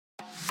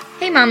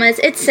Hey mamas,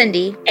 it's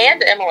Cindy.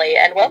 And Emily,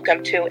 and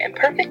welcome to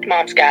Imperfect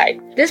Mom's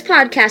Guide. This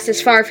podcast is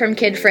far from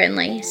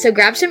kid-friendly, so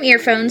grab some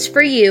earphones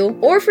for you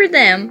or for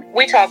them.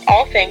 We talk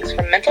all things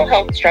from mental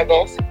health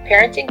struggles,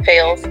 parenting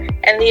fails,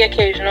 and the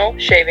occasional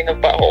shaving of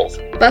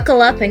buttholes.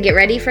 Buckle up and get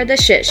ready for the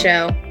shit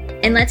show.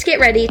 And let's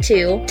get ready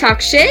to talk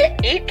shit,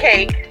 eat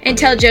cake, and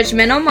tell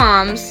judgmental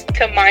moms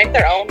to mind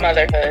their own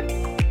motherhood.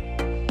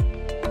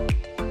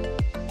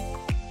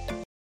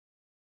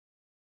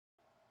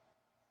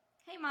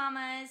 Hey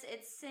mamas,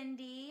 it's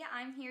Cindy.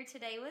 I'm here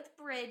today with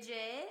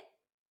Bridget.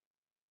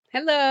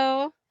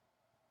 Hello.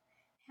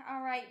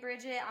 All right,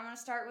 Bridget, I'm going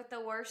to start with the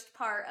worst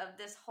part of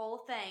this whole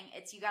thing.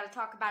 It's you got to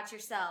talk about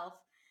yourself.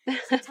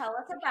 So tell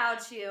us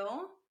about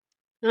you.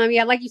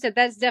 Yeah, like you said,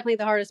 that's definitely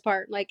the hardest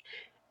part. Like,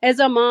 as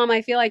a mom,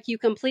 I feel like you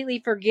completely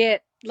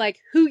forget, like,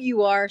 who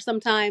you are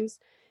sometimes.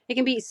 It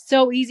can be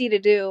so easy to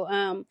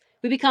do.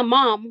 We become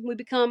mom. We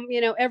become,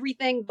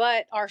 everything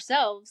but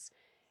ourselves.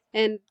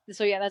 And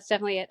so, yeah, that's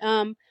definitely it.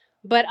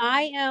 But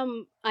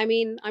I'm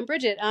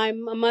Bridget.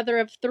 I'm a mother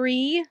of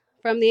 3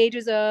 from the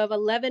ages of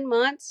 11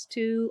 months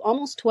to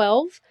almost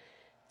 12.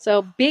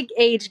 So big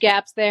age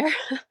gaps there.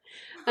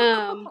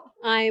 I'm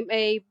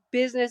a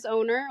business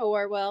owner,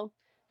 or well,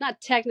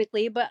 not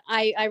technically, but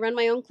I run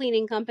my own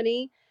cleaning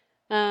company.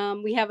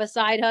 We have a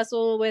side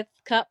hustle with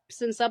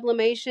cups and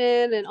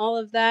sublimation and all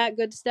of that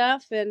good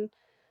stuff. And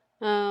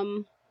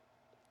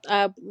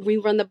we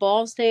run the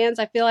ball stands.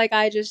 I feel like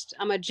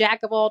I'm a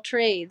jack of all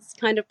trades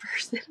kind of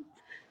person.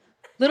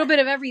 Little bit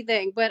of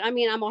everything, but I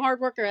mean, I'm a hard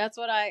worker. That's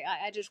what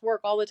I just work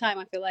all the time,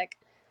 I feel like.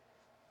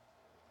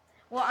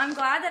 Well, I'm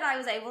glad that I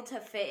was able to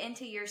fit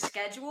into your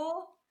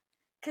schedule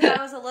because I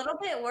was a little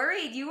bit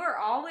worried. You were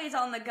always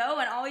on the go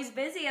and always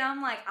busy, and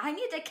I'm like, I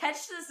need to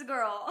catch this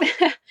girl.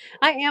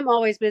 I am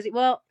always busy.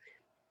 Well,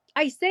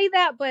 I say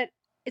that, but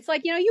it's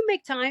like, you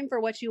make time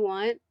for what you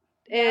want.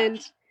 And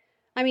yeah.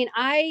 I mean,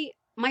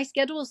 my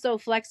schedule is so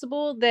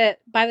flexible that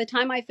by the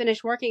time I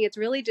finish working, it's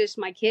really just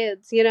my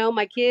kids,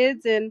 my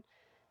kids and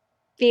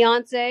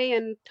fiance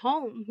and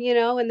home,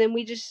 and then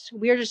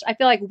I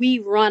feel like we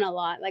run a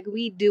lot, like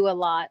we do a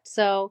lot.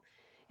 So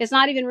it's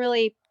not even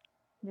really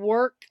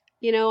work,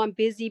 I'm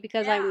busy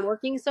because I'm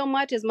working so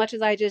much as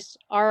I just,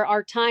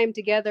 our time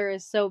together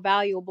is so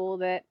valuable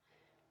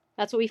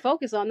that's what we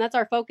focus on. That's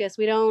our focus.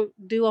 We don't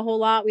do a whole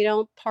lot. We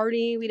don't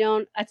party.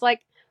 It's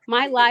like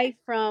my life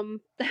from,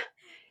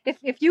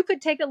 if you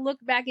could take a look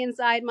back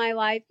inside my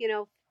life,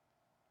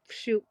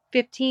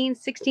 15,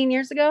 16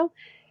 years ago,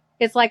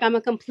 it's like I'm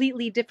a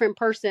completely different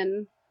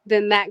person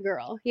than that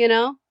girl,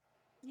 Yeah.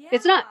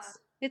 It's nuts.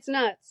 It's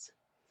nuts.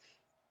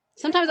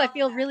 Sometimes I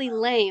feel really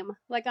lame.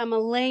 Like I'm a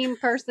lame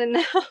person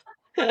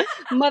now.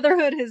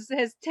 Motherhood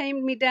has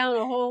tamed me down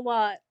a whole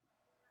lot.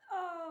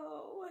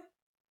 Oh,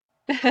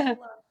 I love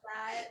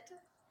that.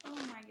 Oh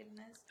my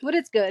goodness. But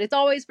it's good. It's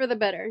always for the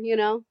better,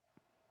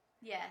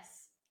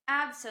 Yes,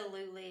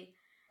 absolutely.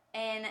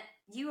 And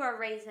you are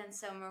raising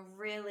some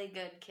really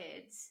good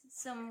kids.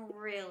 Some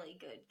really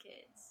good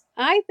kids.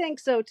 I think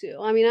so too.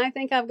 I mean, I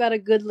think I've got a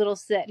good little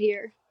set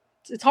here.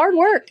 It's hard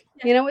work.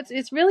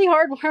 It's really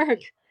hard work.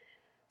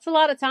 It's a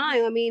lot of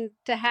time. I mean,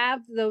 to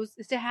have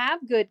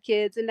good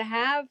kids and to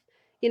have,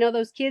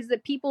 those kids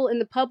that people in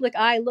the public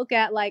eye look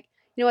at like,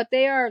 what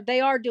they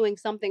are doing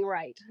something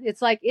right.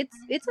 It's like,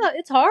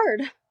 it's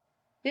hard.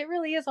 It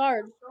really is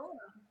hard.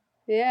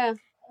 Yeah.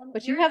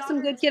 But you have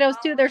some good kiddos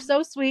too. They're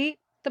so sweet.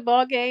 The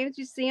ball games,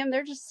 you see them,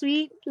 they're just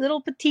sweet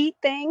little petite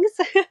things.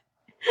 Oh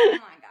my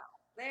God.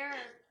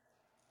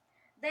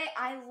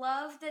 I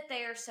love that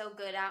they are so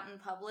good out in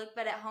public,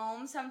 but at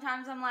home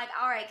sometimes I'm like,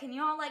 all right, can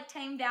you all like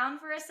tame down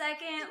for a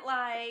second?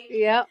 Like,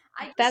 yep,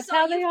 that's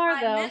how they are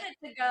 5 though.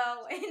 Minutes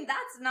ago, and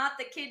that's not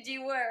the kid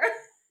you were.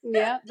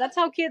 Yeah, that's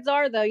how kids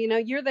are though.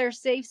 You're their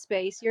safe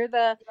space. You're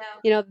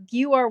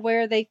you are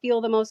where they feel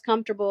the most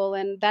comfortable,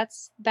 and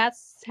that's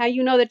how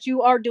you know that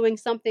you are doing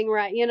something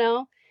right.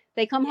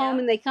 They come home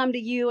and they come to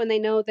you, and they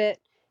know that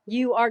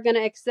you are going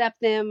to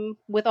accept them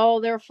with all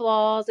their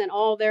flaws and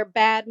all their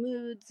bad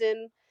moods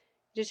and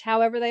just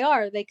however they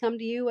are. They come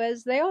to you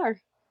as they are.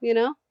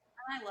 I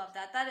love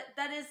that.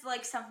 That is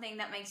like something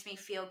that makes me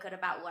feel good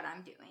about what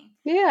I'm doing.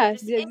 Yeah,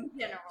 just in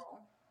general.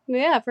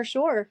 Yeah, for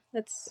sure.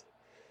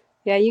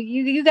 Yeah,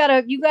 you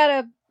gotta,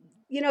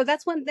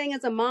 that's one thing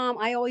as a mom,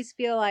 I always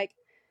feel like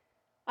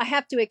I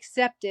have to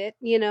accept it.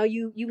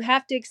 You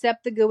have to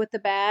accept the good with the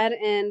bad.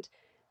 And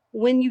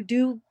when they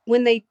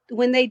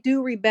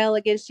do rebel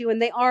against you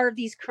and they are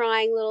these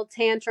crying little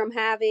tantrum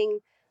having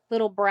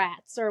little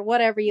brats or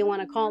whatever you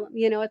want to call them,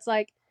 it's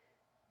like,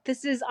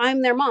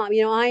 I'm their mom,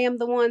 I am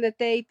the one that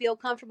they feel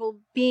comfortable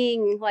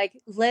being like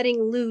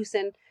letting loose,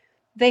 and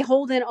they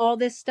hold in all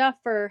this stuff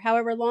for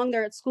however long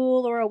they're at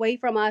school or away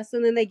from us.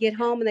 And then they get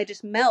home and they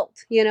just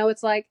melt,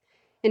 it's like,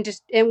 and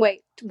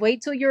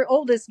wait till your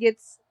oldest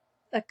gets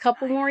a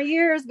couple more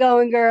years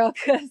going, girl.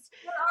 Cause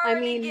we're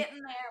already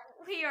getting there.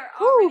 We are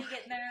already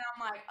getting there. And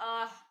I'm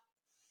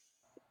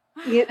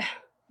like,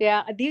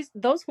 yeah,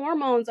 those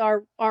hormones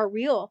are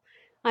real.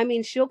 I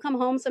mean, she'll come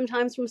home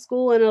sometimes from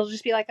school and it'll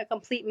just be like a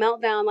complete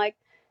meltdown. Like,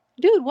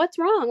 dude, what's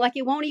wrong? Like,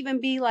 it won't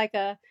even be like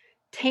a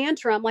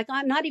tantrum. Like,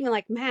 I'm not even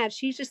like mad.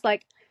 She's just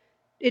like,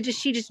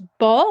 she just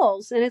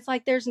bawls. And it's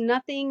like, there's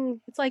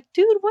nothing. It's like,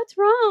 dude, what's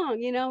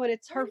wrong? And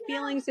it's her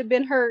feelings have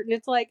been hurt. And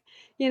it's like,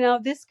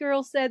 this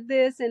girl said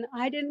this and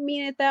I didn't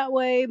mean it that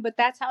way, but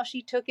that's how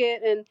she took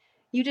it. And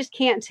you just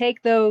can't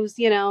take those,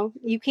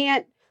 you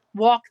can't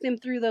walk them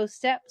through those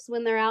steps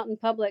when they're out in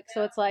public.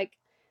 So it's like,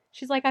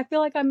 she's like, I feel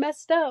like I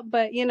messed up,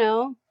 but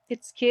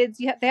it's kids.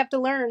 They have to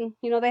learn,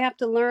 they have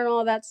to learn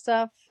all that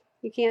stuff.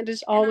 You can't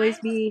just always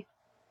be.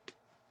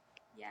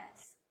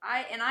 Yes.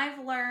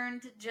 I've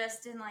learned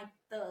just in like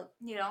the,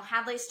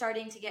 Hadley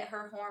starting to get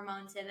her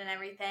hormones in and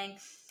everything,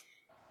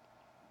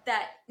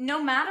 that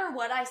no matter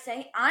what I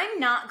say, I'm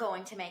not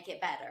going to make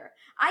it better.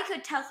 I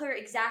could tell her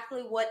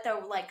exactly what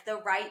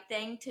the right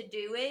thing to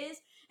do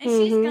is, and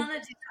she's Mhm. gonna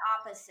do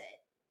the opposite.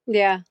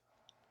 Yeah.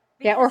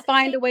 Yeah, or Because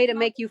find a way to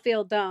make you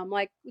feel dumb.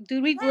 Like,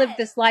 dude, we've lived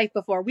this life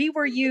before. We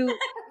were you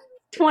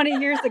 20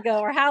 years ago,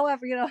 or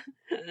however,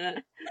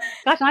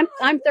 Gosh,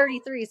 I'm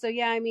 33, so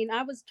yeah, I mean,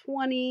 I was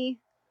 20,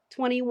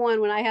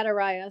 21 when I had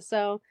Araya.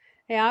 So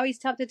yeah, I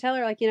always have to tell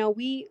her, like,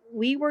 we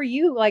were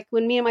you. Like,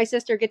 when me and my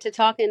sister get to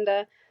talking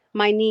to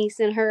my niece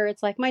and her,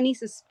 it's like, my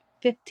niece is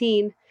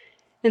 15,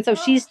 and so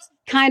she's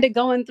kind of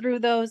going through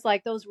those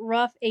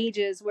rough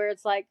ages where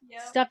it's like,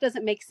 stuff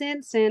doesn't make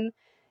sense, and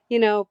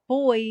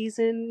boys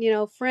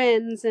and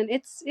friends, and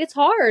it's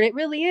hard. It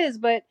really is.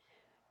 But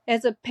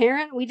as a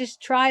parent, we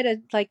just try to,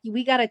 like,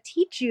 we got to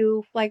teach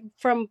you, like,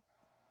 from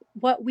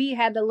what we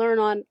had to learn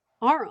on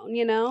our own.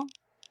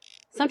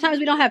 Sometimes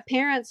we don't have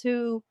parents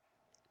who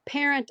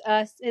parent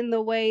us in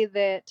the way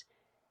that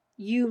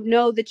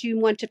that you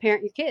want to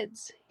parent your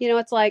kids.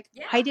 It's like,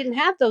 I didn't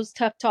have those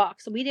tough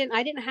talks. I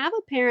didn't have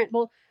a parent.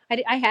 Well,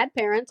 I had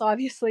parents,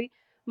 obviously.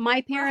 My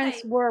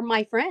parents were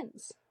my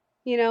friends,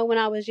 when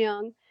I was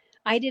young.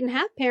 I didn't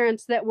have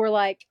parents that were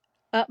like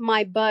up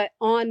my butt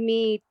on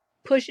me,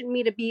 pushing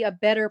me to be a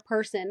better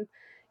person,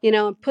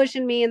 and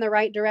pushing me in the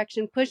right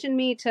direction, pushing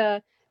me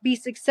to be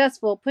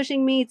successful,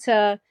 pushing me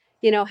to,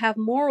 have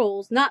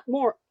morals, not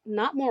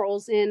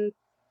morals in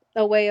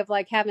a way of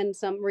like having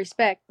some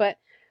respect, but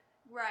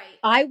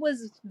I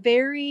was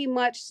very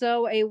much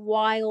so a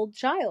wild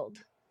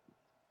child,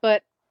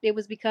 but it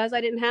was because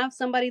I didn't have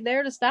somebody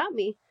there to stop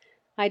me.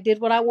 I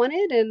did what I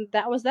wanted, and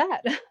that was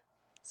that.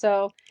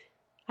 So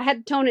I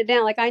had to tone it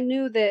down. Like, I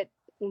knew that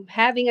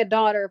having a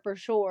daughter, for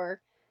sure,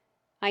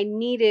 I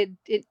needed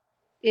it.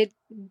 It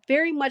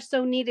very much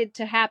so needed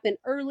to happen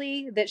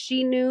early, that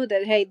she knew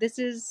that, hey, this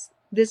is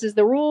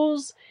the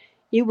rules.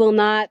 You will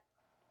not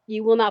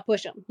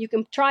push them. You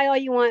can try all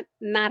you want,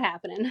 not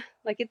happening.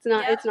 Like, it's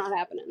not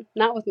happening.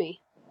 Not with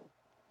me.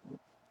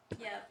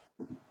 Yep.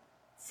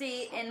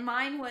 See, and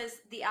mine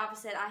was the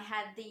opposite. I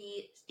had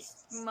the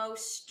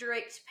most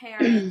strict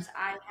parents.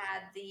 I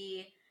had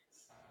the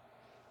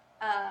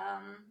I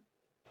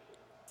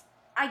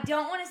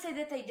don't want to say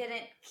that they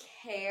didn't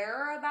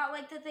care about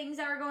like the things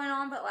that were going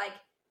on, but like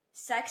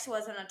sex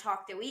wasn't a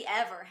talk that we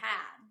ever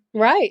had.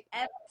 Right.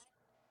 Ever.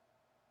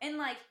 And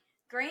like,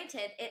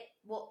 granted, it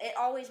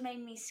always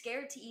made me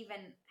scared to even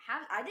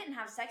I didn't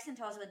have sex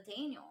until I was with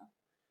Daniel.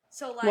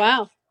 So like,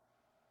 wow.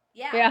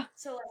 Yeah.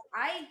 So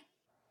like,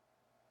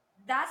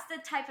 that's the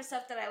type of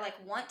stuff that I like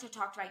want to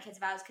talk to my kids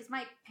about, is because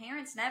my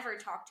parents never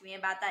talked to me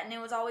about that. And it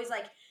was always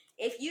like,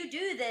 if you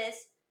do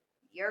this,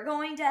 you're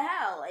going to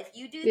hell. If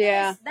you do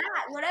this,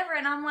 that, whatever.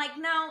 And I'm like,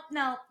 no,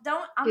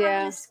 don't. I'm not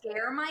going to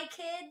scare my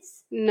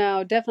kids.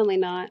 No, definitely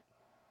not.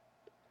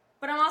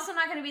 But I'm also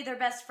not going to be their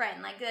best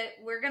friend. Like,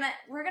 we're gonna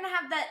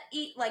have that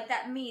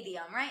that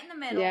medium right in the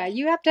middle. Yeah,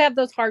 you have to have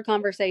those hard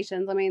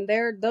conversations. I mean,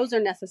 those are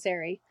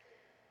necessary,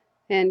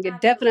 and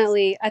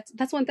definitely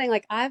that's one thing.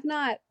 Like, I've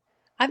not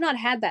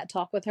had that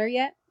talk with her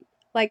yet.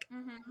 Like,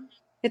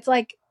 it's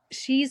like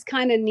she's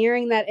kind of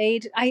nearing that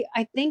age.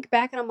 I think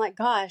back and I'm like,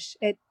 gosh,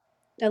 at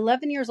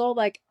 11 years old,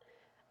 like,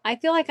 I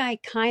feel like I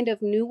kind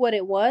of knew what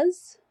it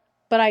was,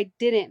 but I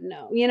didn't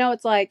know.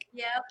 It's like,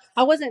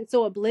 I wasn't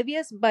so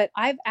oblivious, but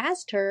I've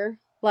asked her,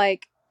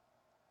 like,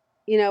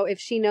 if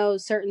she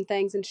knows certain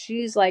things, and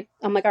she's like,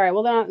 I'm like, all right,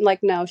 well, then I'm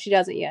like, no, she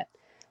doesn't yet.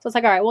 So it's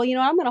like, all right, well,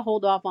 I'm going to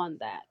hold off on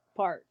that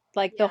part,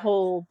 like the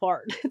whole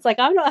part. It's like,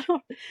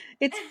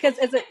 it's because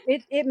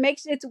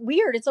it's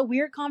weird. It's a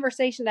weird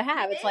conversation to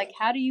have. It's like,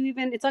 how do you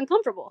even, it's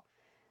uncomfortable.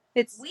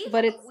 It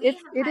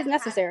is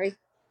necessary.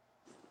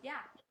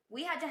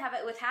 We had to have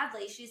it with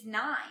Hadley. She's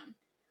 9,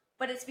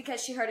 but it's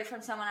because she heard it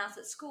from someone else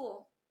at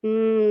school.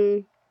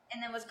 And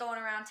then was going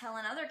around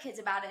telling other kids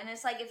about it. And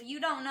it's like, if you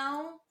don't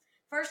know,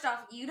 first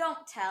off, you don't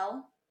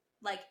tell.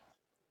 Like,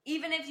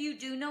 even if you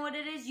do know what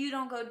it is, you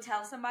don't go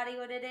tell somebody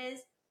what it is.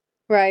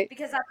 Right.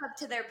 Because that's up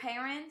to their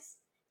parents.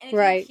 And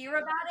if you hear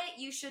about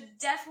it, you should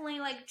definitely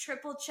like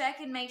triple check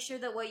and make sure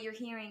that what you're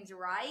hearing is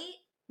right.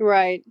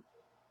 Right.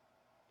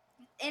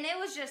 And it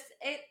was just,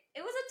 it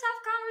was a tough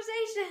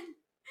conversation.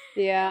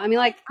 Yeah. I mean,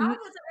 like, I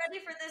wasn't ready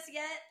for this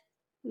yet.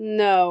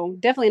 No,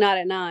 definitely not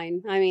at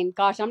 9. I mean,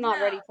 gosh, I'm not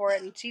ready for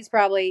it. And she's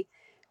probably,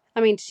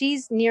 I mean,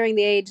 she's nearing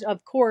the age,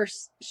 of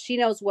course, she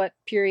knows what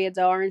periods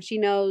are and she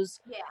knows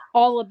Yeah.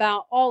 all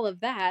about all of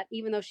that,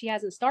 even though she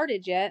hasn't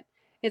started yet.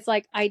 It's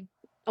like, I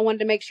wanted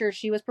to make sure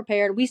she was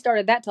prepared. We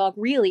started that talk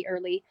really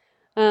early,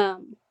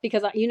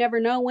 because you never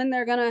know when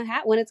they're going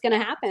to when it's going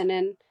to happen.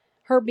 And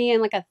her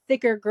being like a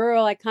thicker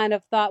girl, I kind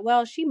of thought,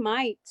 well, she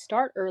might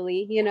start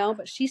early,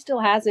 but she still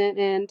hasn't.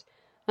 And,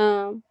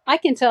 I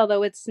can tell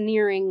though, it's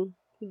nearing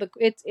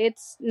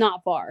it's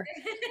not far.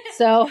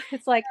 So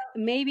it's like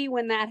maybe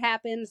when that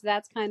happens,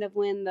 that's kind of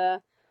when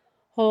the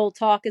whole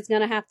talk is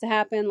gonna have to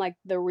happen, like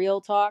the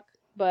real talk.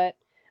 But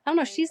I don't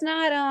know. She's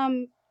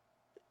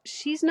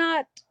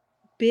not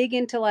big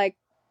into like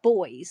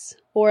boys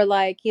or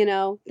like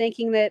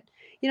thinking that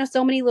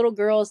so many little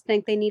girls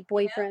think they need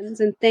boyfriends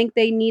and think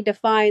they need to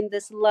find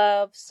this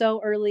love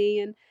so early.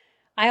 And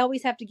I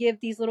always have to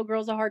give these little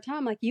girls a hard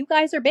time. Like, you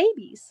guys are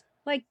babies.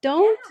 Like,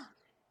 don't. Yeah.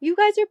 You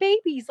guys are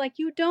babies. Like,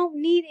 you don't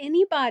need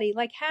anybody.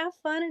 Like, have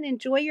fun and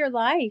enjoy your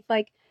life.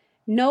 Like,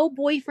 no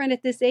boyfriend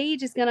at this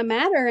age is going to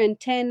matter in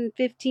 10,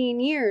 15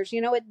 years.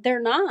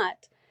 They're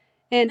not.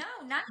 And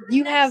No, not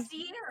you next have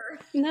year.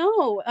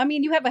 no. I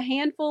mean, you have a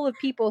handful of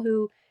people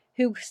who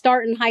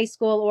start in high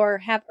school or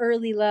have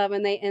early love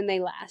and they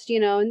last.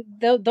 And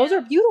those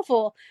are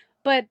beautiful.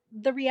 But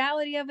the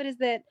reality of it is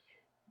that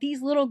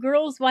these little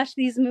girls watch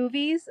these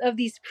movies of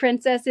these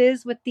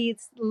princesses with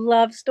these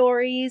love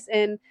stories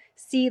and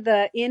see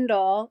the end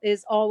all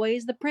is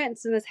always the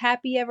prince and this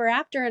happy ever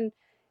after. And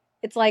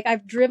it's like,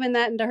 I've driven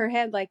that into her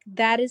head. Like,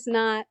 that is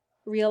not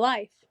real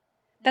life.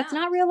 That's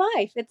not real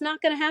life. It's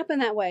not going to happen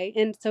that way.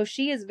 And so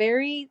she is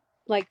very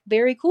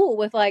cool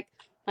with like,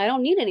 I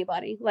don't need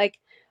anybody. Like,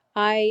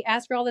 I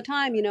ask her all the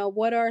time,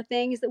 what are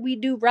things that we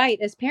do right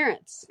as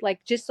parents?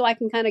 Like, just so I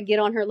can kind of get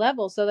on her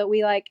level so that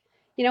we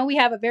we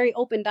have a very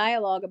open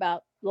dialogue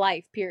about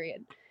life,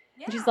 period.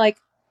 Yeah. And she's like,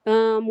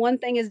 one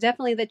thing is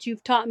definitely that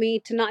you've taught me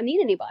to not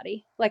need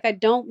anybody. Like, I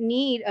don't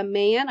need a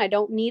man. I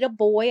don't need a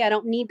boy. I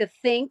don't need to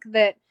think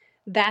that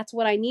that's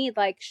what I need.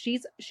 Like,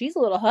 she's a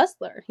little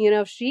hustler.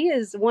 She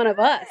is one of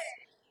us.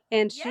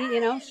 And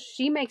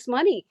she makes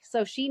money.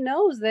 So she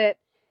knows that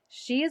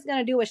she is going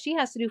to do what she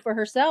has to do for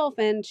herself.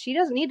 And she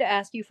doesn't need to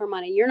ask you for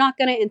money. You're not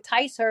going to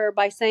entice her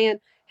by saying,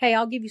 hey,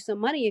 I'll give you some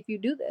money if you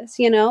do this.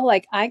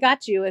 Like, I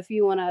got you. If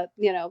you want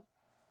to,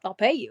 I'll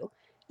pay you.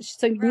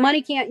 So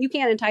money you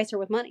can't entice her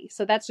with money.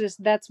 So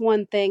that's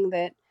one thing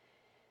that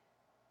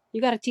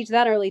you got to teach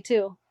that early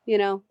too.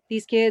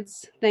 These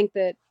kids think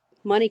that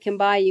money can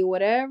buy you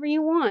whatever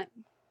you want.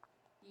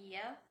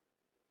 Yep.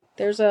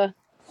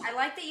 I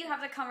like that you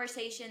have the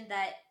conversation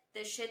that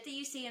the shit that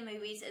you see in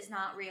movies is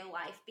not real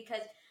life,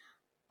 because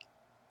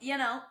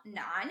no,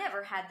 I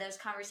never had those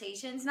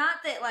conversations. Not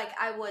that like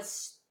I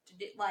was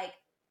like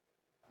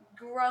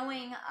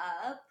growing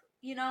up,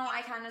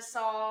 I kind of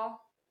saw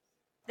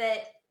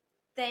that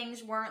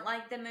things weren't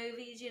like the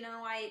movies.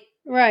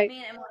 Right. Me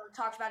and Emily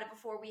talked about it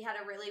before. We had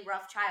a really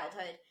rough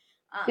childhood.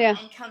 Yeah.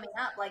 And coming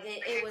up, like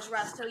it was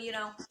rough. So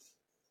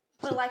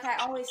but like I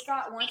always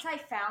thought, once I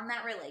found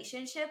that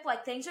relationship,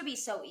 like things would be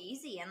so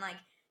easy. And like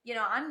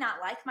I'm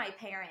not like my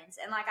parents.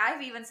 And like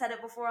I've even said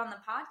it before on the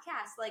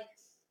podcast, like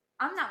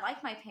I'm not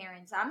like my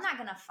parents. I'm not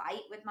gonna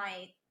fight with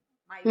my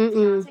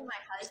fiance,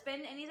 my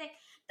husband, anything.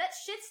 That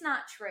shit's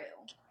not true.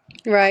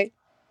 Right.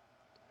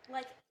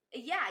 Like,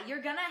 yeah,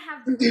 you're gonna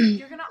argue,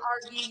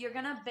 you're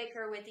gonna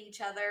bicker with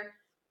each other,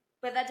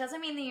 but that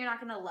doesn't mean that you're not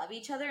gonna love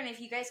each other. And if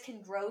you guys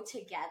can grow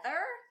together,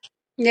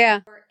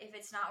 or if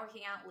it's not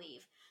working out,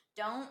 leave.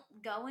 Don't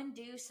go and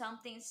do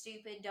something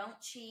stupid. Don't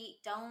cheat.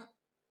 Don't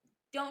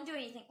do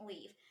anything.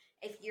 Leave.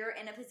 If you're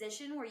in a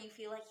position where you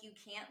feel like you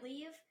can't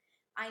leave,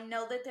 I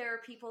know that there are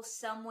people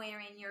somewhere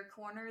in your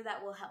corner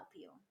that will help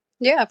you.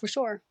 Yeah, for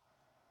sure.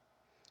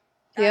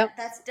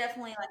 That's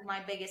definitely like my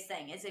biggest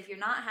thing is, if you're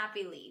not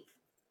happy, leave.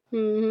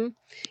 Mm-hmm.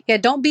 Yeah,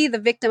 don't be the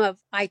victim of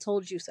 "I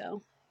told you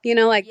so."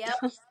 Like, yep.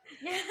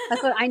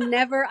 That's what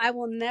I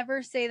will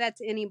never say that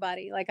to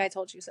anybody. Like, "I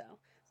told you so,"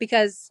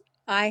 because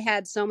I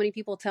had so many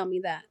people tell me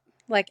that,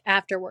 like,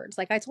 afterwards,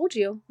 like, "I told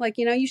you, like,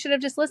 you should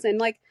have just listened."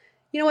 Like,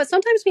 you know what?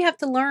 Sometimes we have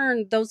to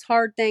learn those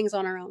hard things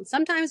on our own.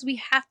 Sometimes we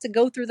have to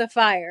go through the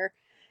fire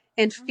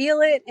and feel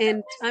it.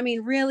 And I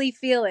mean, really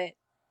feel it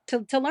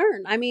to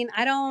learn. I mean,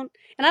 I don't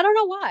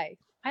know why.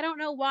 I don't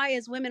know why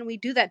as women we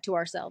do that to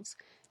ourselves,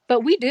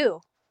 but we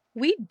do.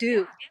 We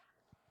do.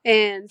 Yeah.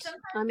 And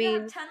sometimes I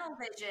mean, tunnel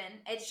vision.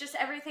 It's just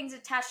everything's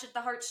attached at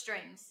the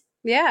heartstrings.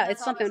 Yeah,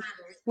 it's something.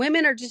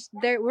 Women are just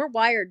we're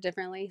wired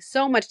differently,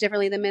 so much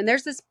differently than men.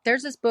 There's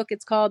this book.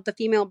 It's called The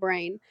Female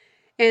Brain,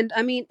 and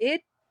I mean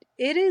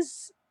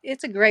it's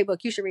a great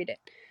book. You should read it.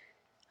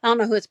 I don't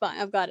know who it's by.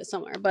 I've got it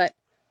somewhere, but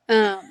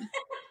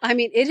I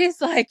mean, it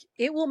is like,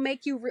 it will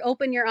make you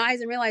open your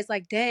eyes and realize,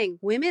 like, dang,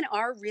 women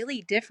are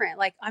really different.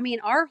 Like, I mean,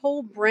 our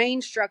whole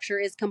brain structure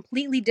is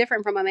completely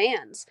different from a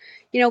man's.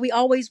 We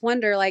always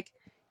wonder, like,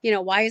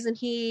 why isn't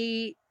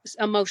he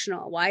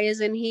emotional? Why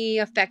isn't he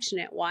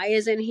affectionate? Why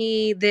isn't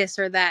he this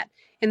or that?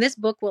 And this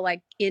book will,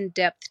 like, in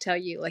depth tell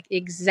you, like,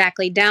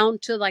 exactly down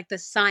to like the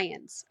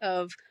science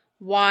of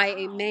why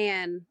a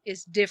man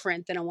is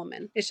different than a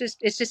woman. It's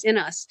just in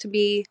us to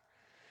be,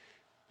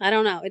 I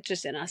don't know, it's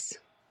just in us.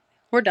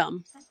 We're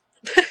dumb.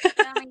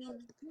 I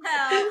mean,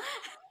 well.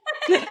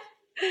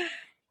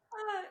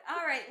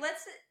 All right,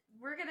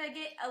 we're gonna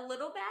get a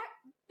little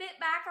bit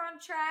back on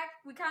track.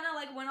 We kind of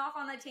like went off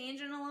on a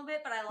tangent a little bit,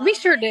 but I loved We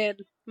sure it.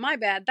 did. My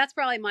bad. That's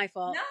probably my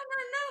fault.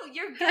 No,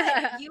 you're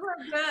good. You are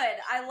good.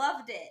 I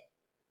loved it.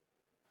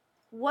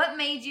 What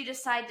made you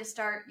decide to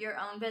start your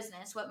own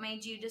business? What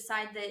made you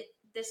decide that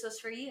this was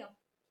for you?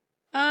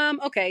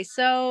 Okay,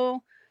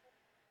 so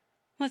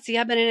let's see,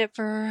 I've been in it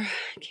for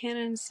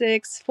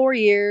 4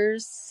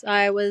 years.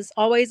 I was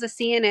always a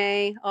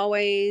CNA,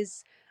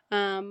 always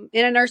in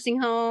a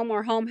nursing home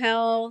or home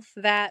health,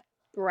 that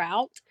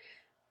route.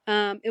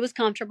 It was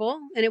comfortable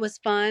and it was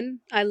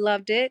fun. I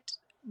loved it.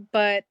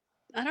 But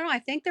I don't know, I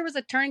think there was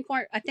a turning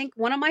point. I think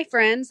one of my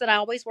friends that I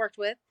always worked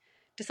with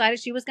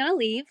decided she was going to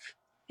leave.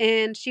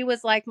 And she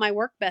was like my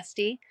work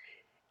bestie.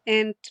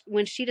 And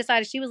when she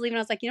decided she was leaving,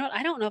 I was like, you know what?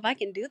 I don't know if I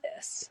can do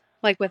this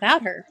like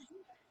without her.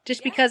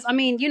 Just because, I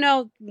mean, you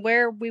know,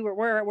 where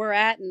we're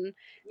at. And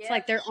it's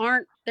like,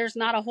 there's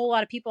not a whole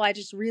lot of people I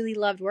just really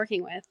loved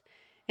working with.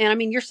 And I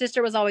mean, your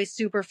sister was always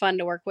super fun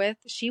to work with.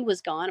 She was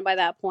gone by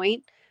that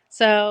point.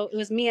 So it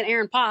was me and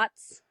Erin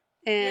Potts.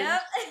 And,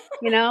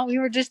 you know, we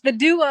were just the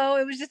duo.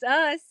 It was just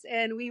us.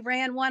 And we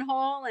ran one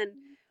hall. And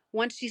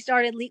once she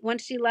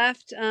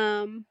left,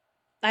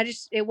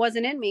 it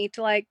wasn't in me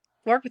to like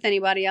work with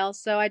anybody else.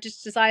 So I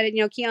just decided,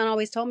 you know, Keon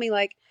always told me,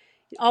 like,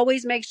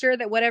 always make sure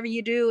that whatever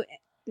you do,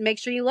 make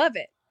sure you love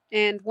it.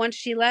 And once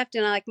she left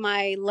and like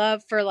my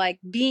love for like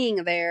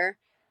being there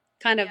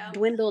kind of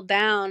dwindled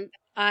down,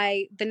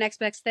 the next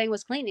best thing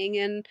was cleaning.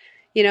 And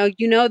you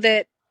know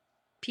that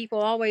people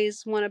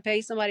always want to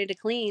pay somebody to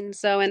clean.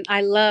 So, and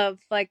I love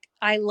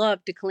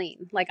to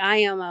clean. Like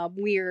I'm a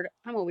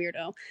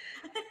weirdo.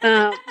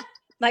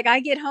 Like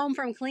I get home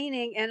from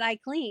cleaning and I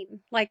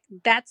clean. Like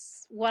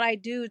that's what I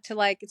do to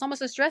like, it's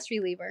almost a stress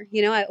reliever.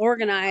 You know, I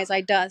organize,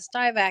 I dust,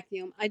 I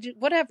vacuum, I do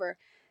whatever.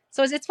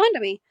 So it's fun to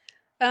me.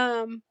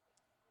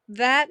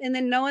 That, and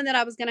then knowing that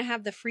I was going to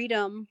have the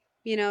freedom,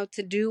 you know,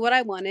 to do what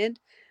I wanted.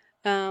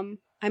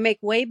 I make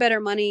way better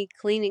money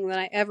cleaning than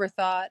I ever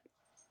thought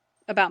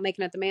about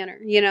making at the manor,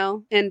 you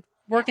know, and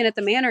working at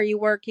the manor, you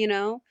work, you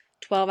know,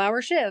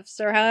 12-hour shifts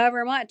or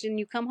however much. And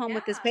you come home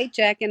with this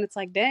paycheck and it's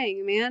like,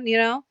 dang, man, you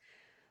know?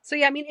 So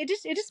yeah, I mean, it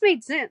just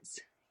made sense.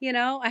 You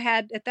know, I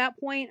had at that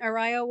point,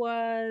 Araya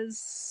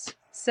was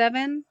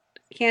 7,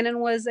 Cannon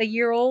was a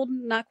year old,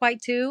 not quite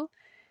 2.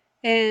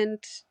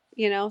 And,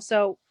 you know,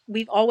 so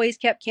we've always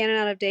kept Cannon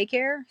out of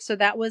daycare. So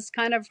that was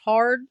kind of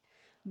hard,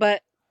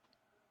 but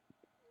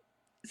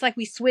it's like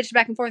we switched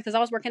back and forth because I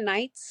was working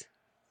nights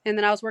and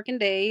then I was working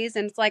days.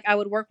 And it's like I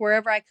would work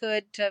wherever I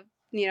could to,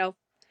 you know,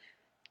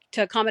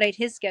 to accommodate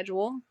his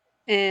schedule.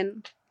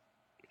 And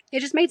it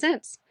just made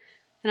sense.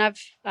 And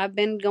I've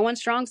been going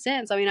strong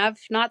since. I mean,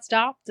 I've not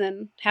stopped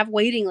and have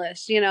waiting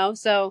lists, you know,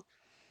 so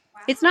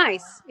It's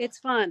nice. It's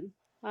fun.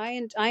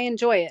 I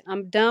enjoy it.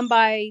 I'm done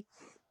by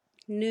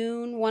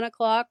noon, 1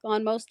 o'clock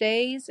on most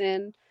days,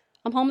 and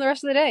I'm home the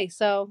rest of the day.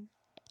 So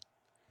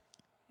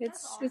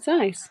it's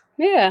nice.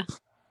 Yeah.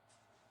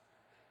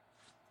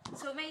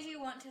 So it made you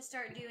want to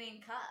start doing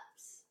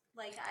cups.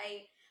 Like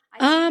I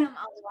see them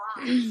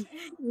a lot.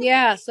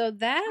 Yeah. So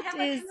that I have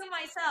a few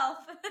myself.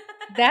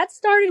 That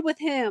started with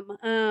him.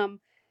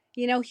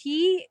 You know,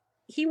 he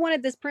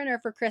wanted this printer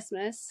for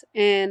Christmas,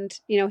 and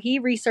you know, he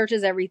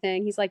researches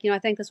everything. He's like, you know, I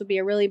think this would be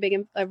a really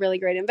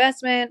great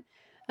investment.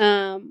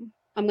 I'm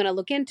gonna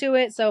look into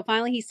it. So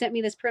finally, he sent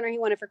me this printer he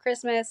wanted for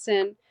Christmas,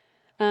 and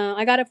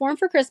I got it for him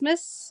for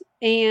Christmas.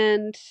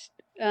 And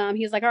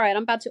he was like, all right,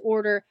 I'm about to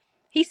order.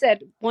 He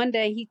said one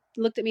day, he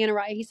looked at me and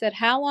he said,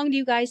 how long do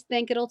you guys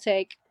think it'll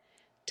take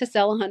to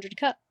sell 100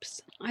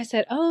 cups? I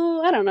said,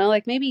 oh, I don't know,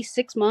 like maybe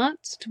 6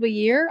 months to a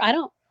year. I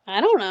don't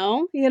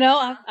know. You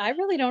know, I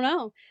really don't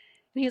know.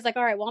 And he was like,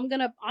 all right, well, I'm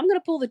going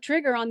to pull the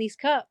trigger on these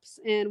cups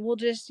and we'll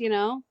just, you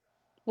know,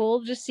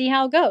 we'll just see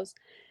how it goes.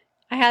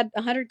 I had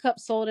 100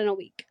 cups sold in a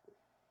week,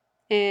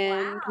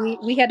 and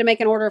we had to make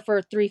an order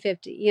for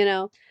 350, you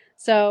know?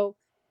 So,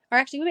 or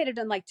actually we made it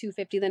done like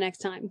 250 the next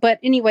time. But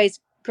anyways,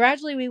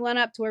 gradually we went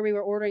up to where we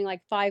were ordering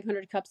like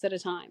 500 cups at a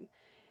time.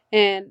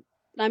 And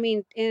I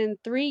mean, in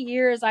 3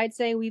 years, I'd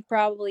say we've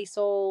probably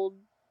sold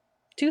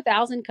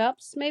 2,000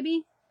 cups,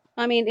 maybe.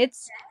 I mean,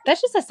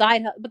 that's just a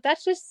side hustle, but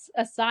that's just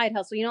a side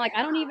hustle. You know, like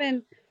I don't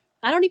even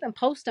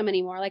post them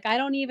anymore. Like I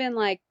don't even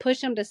like push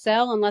them to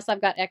sell unless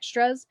I've got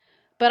extras.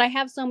 But I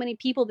have so many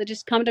people that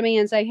just come to me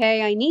and say,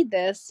 hey, I need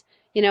this,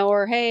 you know,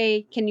 or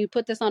hey, can you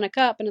put this on a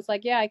cup? And it's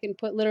like, yeah, I can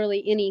put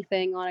literally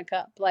anything on a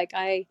cup. Like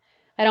I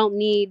don't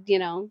need, you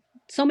know,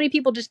 so many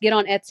people just get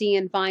on Etsy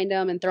and find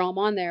them and throw them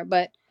on there.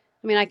 But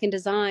I mean, I can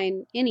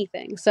design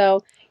anything.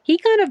 So he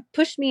kind of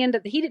pushed me into,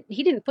 he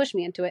didn't push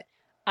me into it.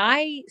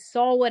 I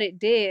saw what it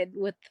did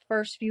with the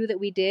first few that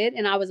we did,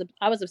 and I was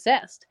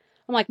obsessed.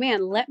 I'm like,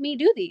 man, let me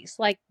do these.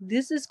 Like,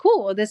 this is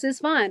cool. This is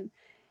fun.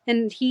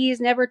 And he's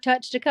never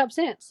touched a cup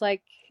since.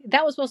 Like,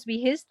 that was supposed to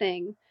be his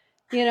thing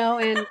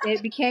and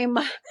it became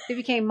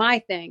my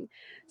thing.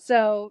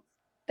 So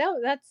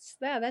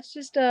that's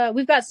just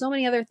we've got so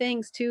many other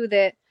things too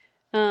that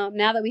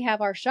now that we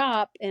have our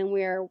shop and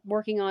we're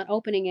working on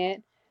opening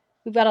it,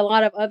 we've got a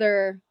lot of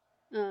other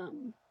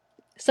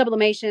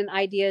sublimation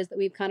ideas that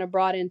we've kind of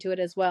brought into it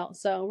as well.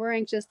 So we're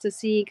anxious to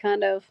see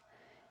kind of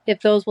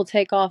if those will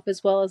take off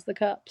as well as the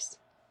cups.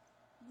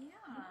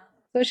 Yeah.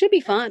 So it should be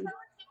That's fun. so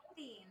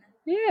exciting.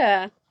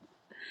 Yeah.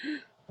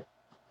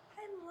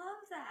 I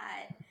love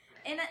that.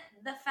 And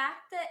the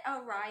fact that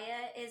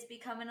Araya is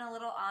becoming a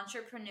little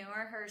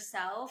entrepreneur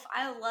herself,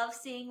 I love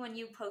seeing when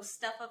you post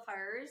stuff of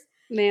hers.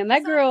 Man,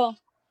 that girl.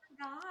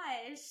 Oh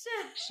my gosh.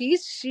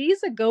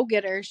 She's a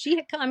go-getter.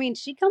 She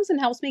comes and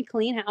helps me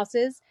clean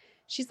houses.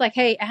 She's like,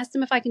 "Hey, ask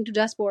them if I can do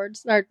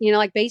dustboards or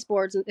like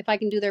baseboards, if I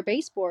can do their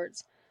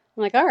baseboards."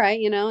 I'm like, "All right,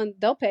 and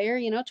they'll pay her,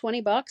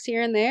 $20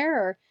 here and there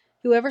or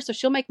whoever, so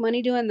she'll make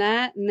money doing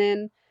that." And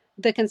then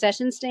the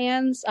concession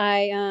stands,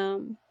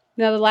 the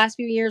last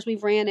few years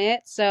we've ran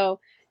it, so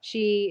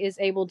she is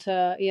able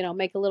to,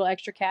 make a little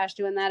extra cash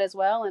doing that as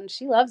well, and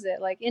she loves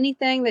it. Like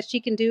anything that she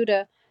can do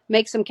to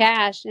make some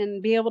cash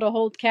and be able to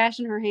hold cash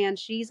in her hand,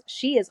 she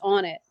is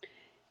on it.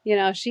 I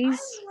love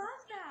that.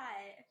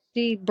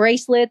 She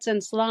bracelets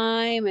and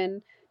slime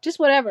and just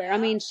whatever. I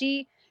mean,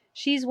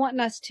 she's wanting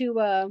us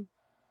to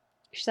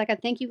she's like, I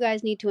think you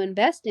guys need to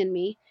invest in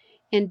me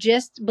and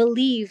just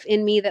believe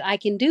in me that I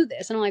can do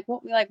this. And I'm like,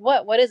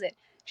 what is it?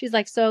 She's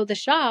like, so the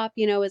shop,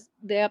 is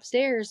the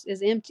upstairs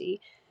is empty.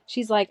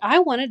 She's like, I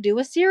want to do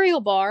a cereal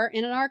bar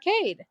in an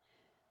arcade.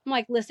 I'm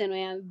like, listen,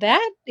 man,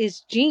 that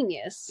is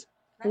genius.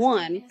 That's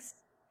genius.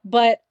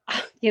 But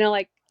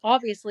like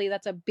obviously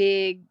that's a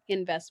big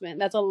investment.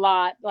 That's a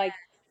lot. Like,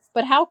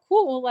 but how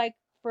cool, like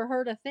for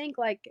her to think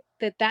like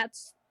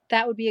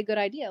that would be a good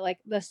idea. Like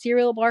the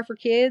cereal bar for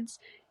kids,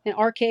 an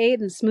arcade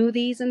and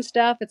smoothies and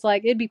stuff. It's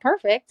like it'd be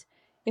perfect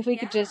if we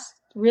could just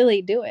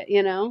really do it,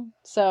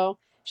 So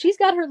she's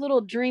got her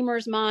little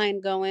dreamer's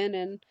mind going,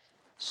 and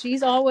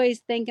she's always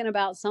thinking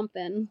about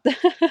something.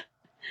 I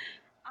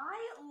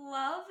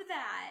love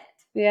that.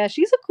 Yeah,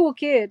 she's a cool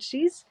kid.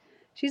 She's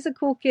a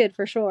cool kid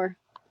for sure.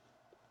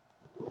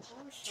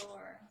 For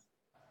sure.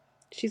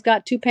 She's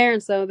got two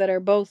parents though that are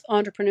both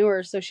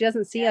entrepreneurs, so she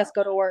doesn't see us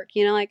go to work.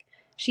 Like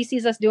she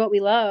sees us do what we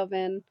love,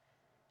 and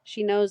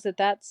she knows that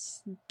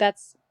that's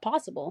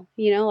possible.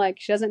 Like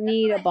she doesn't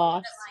need a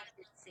boss.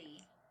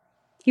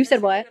 You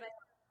said what?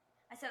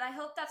 I said I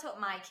hope that's what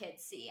my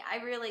kids see. I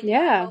really do.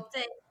 Yeah. I hope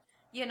that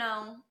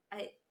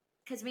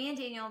because me and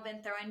Daniel have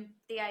been throwing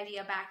the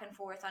idea back and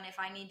forth on if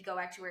I need to go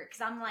back to work,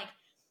 because I'm like,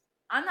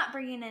 I'm not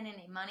bringing in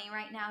any money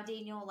right now,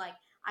 Daniel. Like,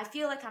 I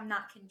feel like I'm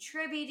not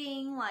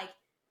contributing. Like,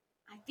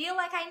 I feel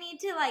like I need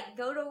to like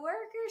go to work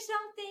or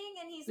something.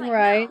 And he's like,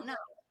 right. No.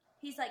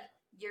 He's like,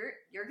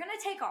 you're gonna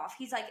take off.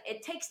 He's like,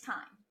 it takes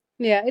time.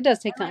 Yeah, it does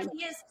take time. Like,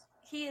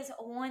 he is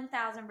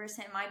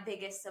 1,000% my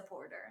biggest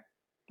supporter.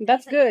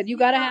 That's good. You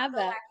gotta have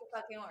that. Back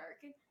to fucking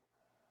work.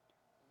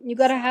 You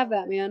gotta have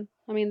that, man.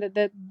 I mean,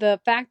 the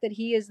fact that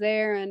he is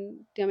there, and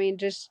I mean,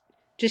 just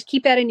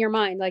keep that in your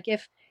mind. Like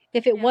if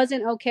it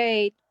wasn't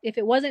okay, if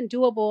it wasn't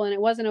doable and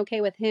it wasn't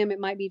okay with him, it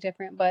might be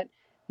different. But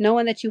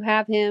knowing that you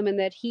have him and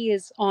that he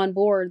is on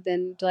board,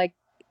 then like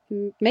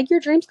make your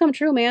dreams come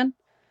true, man.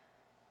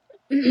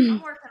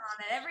 I'm working on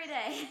it every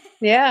day.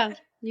 Yeah,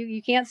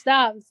 you can't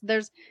stop.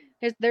 There's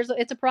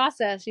it's a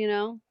process,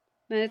 and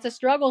it's a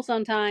struggle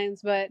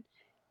sometimes, but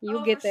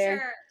you'll get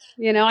there.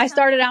 Sure. I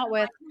started out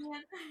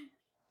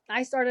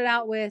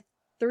with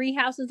 3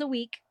 houses a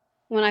week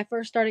when I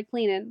first started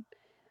cleaning.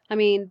 I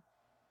mean,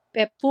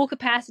 at full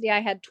capacity, I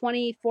had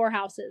 24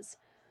 houses.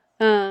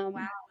 Wow.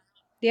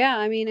 Yeah,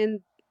 I mean,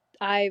 and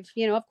I've,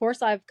 of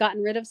course, I've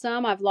gotten rid of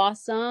some. I've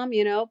lost some.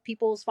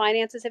 People's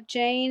finances have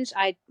changed.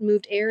 I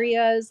moved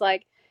areas,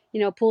 like,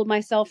 pulled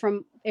myself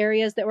from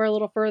areas that were a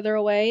little further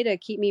away to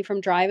keep me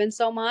from driving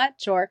so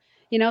much, or,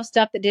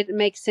 stuff that didn't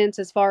make sense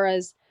as far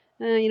as,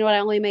 I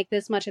only make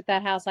this much at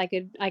that house. I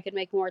could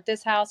make more at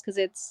this house because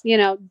it's,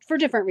 for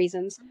different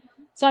reasons.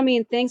 So, I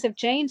mean, things have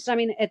changed. I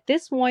mean, at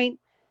this point,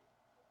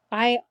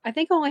 I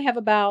think I only have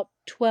about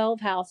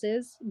 12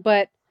 houses,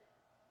 but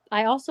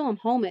I also am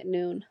home at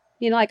noon.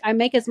 Like I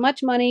make as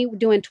much money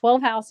doing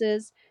 12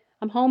 houses.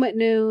 I'm home at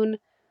noon.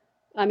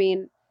 I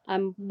mean,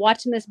 I'm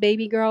watching this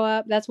baby grow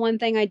up. That's one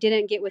thing I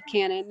didn't get with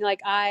Cannon.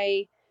 Like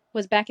I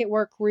was back at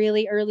work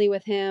really early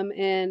with him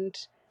and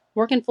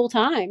working full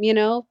time,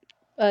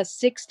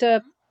 6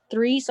 to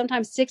 3,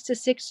 sometimes 6 to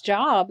 6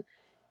 job.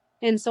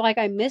 And so like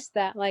I missed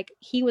that. Like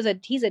he's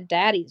a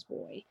daddy's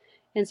boy.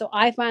 And so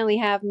I finally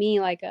have me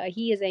like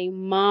he is a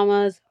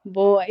mama's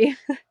boy.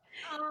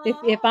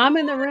 if I'm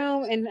in the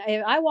room and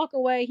if I walk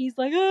away, he's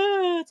like,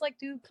 oh, it's like,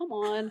 dude, come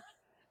on.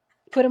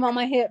 Put him on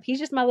my hip. He's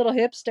just my little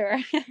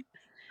hipster.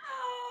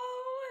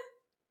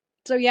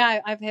 So yeah,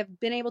 I have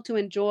been able to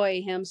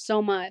enjoy him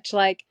so much.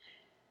 Like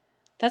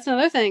that's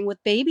another thing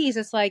with babies.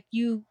 It's like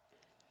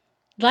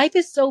life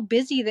is so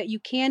busy that you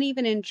can't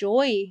even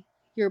enjoy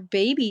your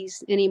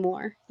babies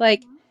anymore.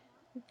 Like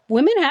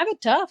women have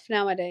it tough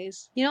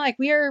nowadays. Like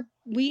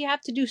we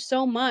have to do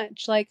so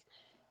much. Like,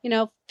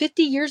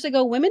 50 years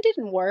ago, women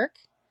didn't work.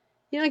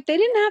 Like they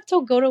didn't have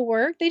to go to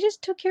work. They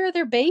just took care of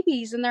their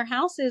babies and their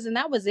houses, and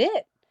that was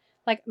it.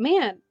 Like,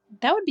 man,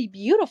 that would be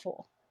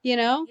beautiful,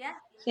 Yeah.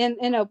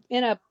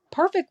 in a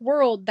perfect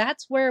world,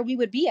 that's where we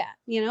would be at,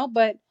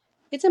 but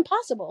it's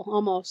impossible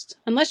almost,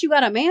 unless you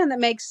got a man that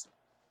makes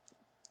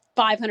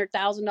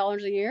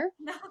 $500,000 a year,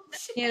 No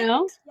shit. you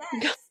know,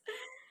 Yes.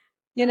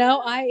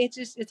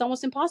 it's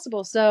almost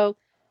impossible. So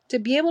to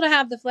be able to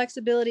have the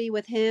flexibility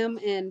with him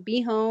and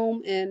be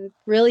home and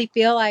really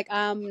feel like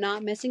I'm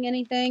not missing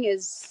anything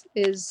is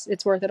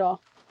it's worth it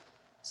all.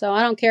 So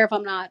I don't care if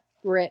I'm not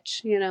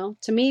rich,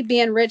 to me,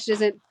 being rich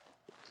isn't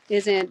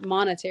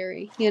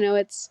monetary,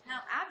 it's No,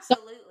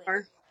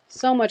 absolutely.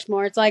 so much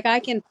more. It's like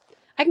I can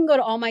go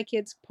to all my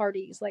kids'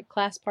 parties, like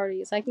class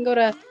parties. I can go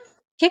to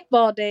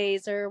kickball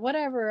days or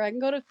whatever. I can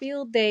go to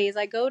field days.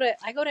 I go to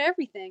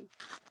everything.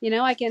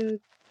 I can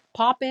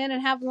pop in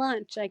and have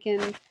lunch. I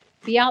can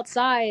be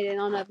outside and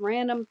on a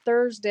random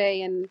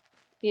Thursday and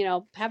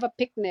have a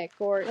picnic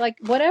or like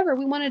whatever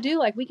we want to do.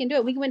 Like we can do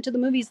it. We went to the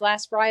movies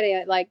last Friday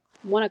at like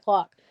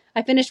 1:00.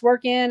 I finished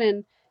working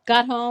and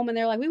got home and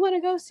they're like, we want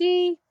to go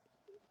see,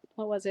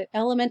 what was it?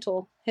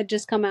 Elemental had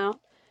just come out.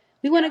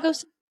 We want to go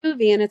see the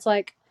movie, and it's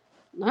like,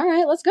 all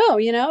right, let's go.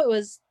 It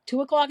was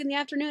 2:00 in the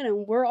afternoon,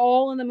 and we're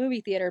all in the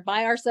movie theater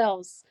by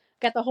ourselves.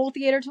 Got the whole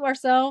theater to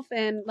ourselves,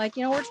 and we're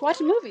just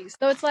watching movies.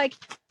 So it's like,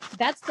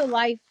 that's the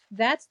life.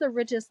 That's the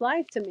richest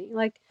life to me.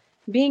 Like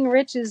being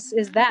rich is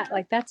that.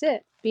 Like that's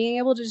it. Being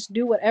able to just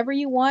do whatever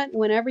you want,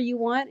 whenever you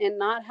want, and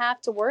not have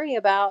to worry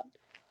about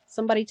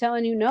somebody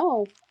telling you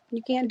no,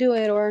 you can't do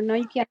it, or no,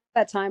 you can't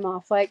have that time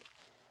off. Like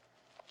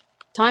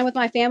time with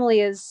my family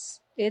it's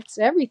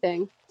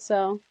everything.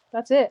 So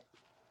that's it.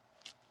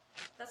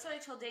 That's what I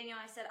told Daniel.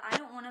 I said, I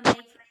don't want to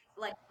make,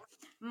 like,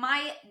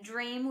 my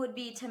dream would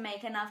be to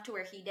make enough to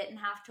where he didn't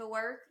have to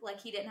work. Like,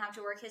 he didn't have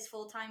to work his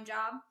full-time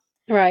job.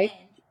 Right.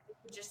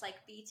 And just,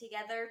 like, be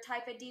together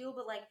type of deal.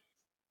 But, like,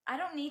 I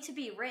don't need to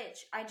be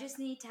rich. I just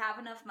need to have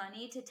enough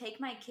money to take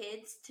my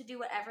kids to do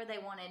whatever they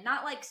wanted.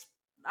 Not like,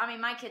 I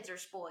mean, my kids are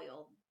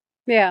spoiled.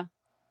 Yeah.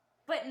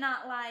 But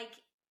not like,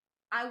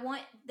 I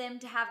want them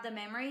to have the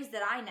memories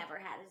that I never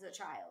had as a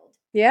child.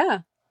 Yeah.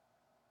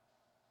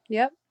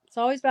 Yep. It's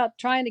always about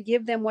trying to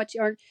give them what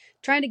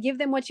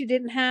you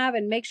didn't have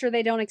and make sure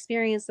they don't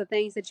experience the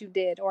things that you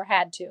did or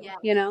had to, Yes.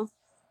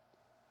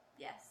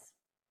 Yes.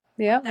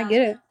 Yep, 1000%. I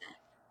get it.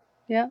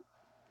 Yep.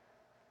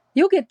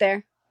 You'll get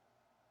there.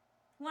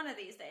 One of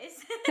these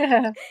days.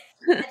 I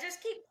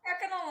just keep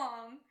trucking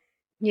along.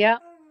 Yeah.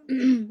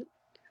 Do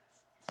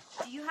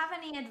you have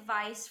any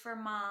advice for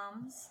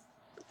moms?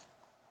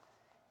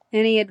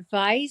 Any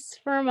advice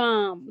for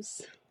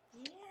moms?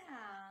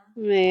 Yeah.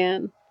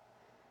 Man.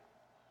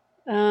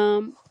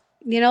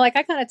 Like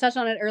I kind of touched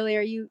on it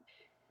earlier. You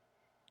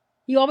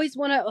always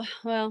want to,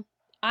 well,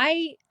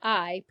 I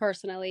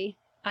personally,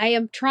 I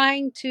am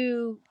trying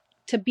to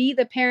be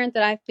the parent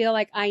that I feel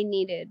like I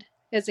needed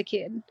as a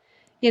kid,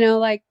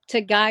 like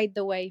to guide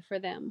the way for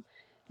them,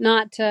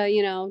 not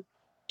to,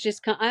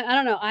 just, I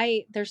don't know.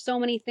 There's so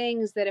many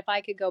things that if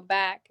I could go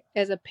back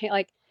as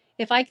like,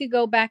 if I could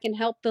go back and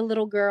help the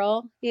little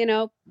girl,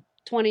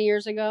 20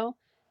 years ago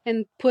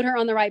and put her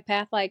on the right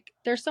path, like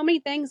there's so many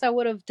things I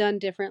would have done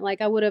different. Like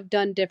I would have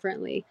done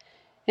differently.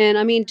 And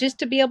I mean, just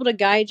to be able to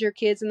guide your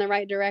kids in the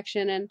right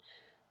direction.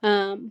 And,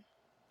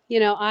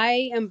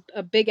 I am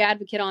a big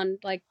advocate on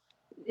like,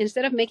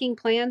 instead of making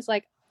plans,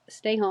 like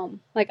stay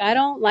home. Like, I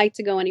don't like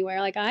to go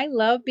anywhere. Like, I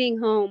love being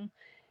home.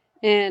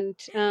 And,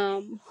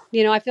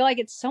 I feel like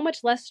it's so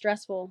much less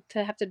stressful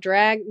to have to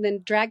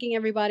dragging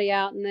everybody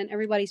out. And then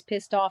everybody's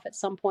pissed off at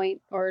some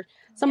point or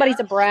somebody's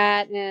a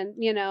brat. And,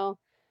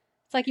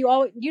 it's like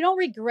you don't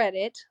regret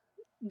it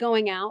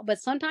going out, but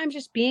sometimes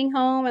just being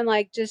home and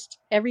like just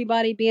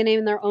everybody being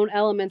in their own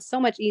elements so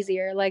much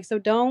easier. Like, so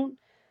don't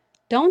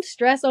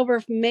stress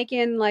over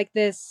making like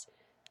this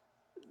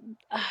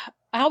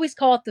I always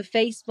call it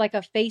like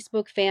a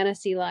Facebook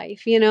fantasy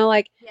life,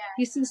 like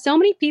you see so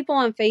many people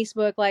on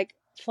Facebook like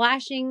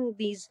flashing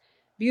these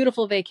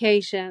beautiful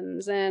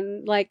vacations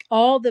and like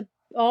all the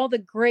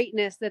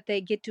greatness that they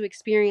get to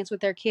experience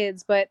with their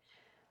kids, but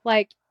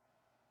like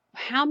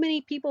how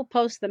many people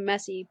post the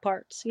messy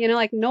parts?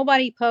 Like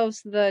nobody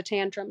posts the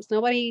tantrums.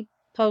 Nobody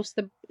posts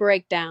the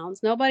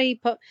breakdowns. Nobody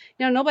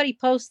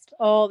posts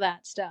all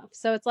that stuff.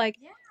 So it's like,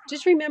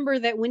 just remember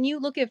that when you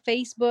look at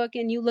Facebook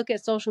and you look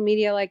at social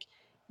media, like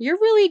you're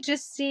really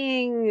just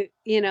seeing,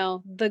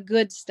 the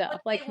good stuff.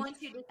 What like they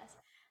want you to.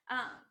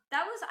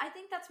 I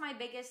think that's my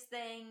biggest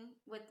thing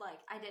with like,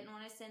 I didn't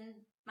want to send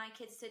my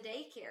kids to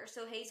daycare.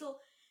 So Hazel,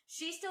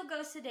 she still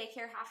goes to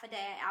daycare half a day.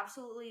 I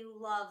absolutely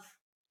love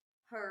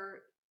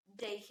her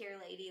daycare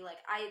lady. Like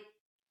I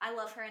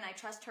love her and I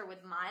trust her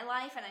with my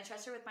life and I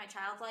trust her with my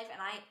child's life,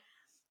 and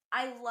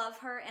I love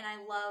her and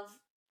I love,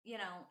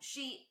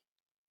 she,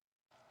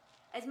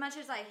 as much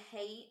as I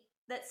hate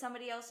that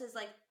somebody else is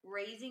like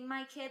raising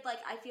my kid, like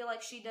I feel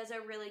like she does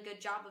a really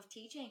good job of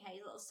teaching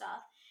Hazel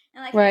stuff.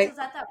 And like Hazel's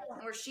at that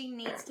point where she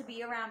needs to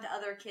be around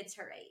other kids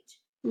her age.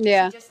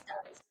 Yeah. She just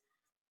does.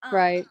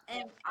 Right.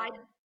 And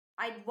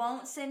I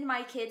won't send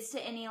my kids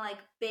to any like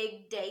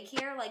big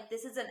daycare. Like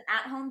this is an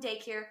at-home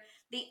daycare.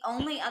 The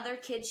only other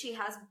kid she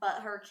has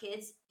but her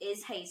kids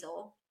is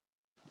Hazel.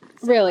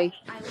 So, Really?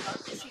 like, I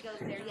love that she goes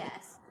there.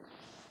 Yes.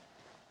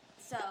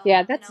 So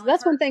Yeah,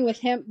 that's one thing with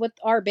him, with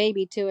our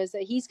baby too, is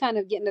that he's kind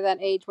of getting to that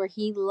age where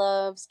he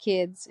loves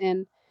kids,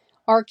 and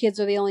our kids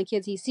are the only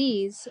kids he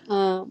sees.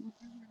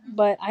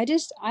 But I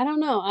don't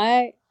know.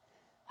 I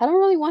don't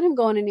really want him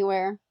going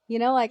anywhere. You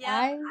know, like yeah,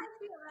 I feel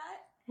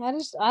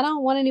that. I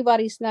don't want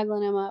anybody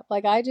snuggling him up.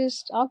 Like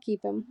I'll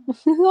keep him.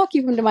 I'll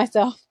keep him to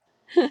myself.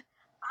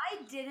 I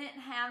didn't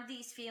have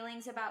these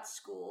feelings about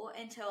school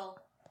until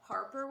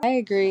Harper. I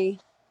agree.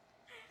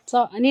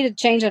 So I need a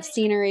change of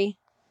scenery.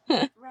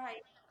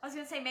 Right. I was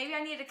gonna say maybe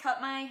I need to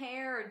cut my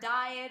hair or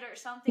dye it or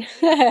something.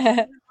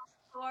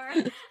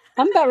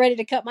 I'm about ready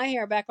to cut my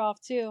hair back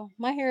off too.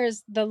 My hair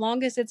is the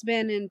longest it's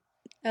been in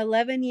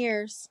 11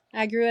 years.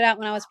 I grew it out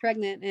when I was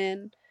pregnant,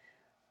 and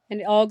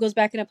it all goes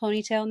back in a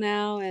ponytail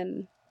now.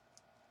 And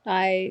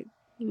my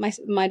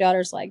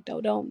daughter's like,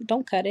 no,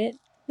 don't cut it.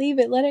 Leave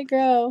it. Let it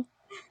grow.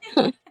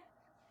 I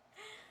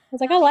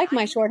was like, I like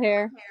my short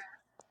hair.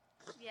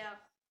 Yeah.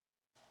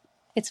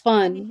 It's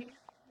fun.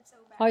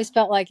 I always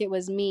felt like it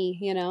was me,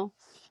 you know?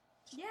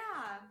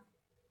 Yeah.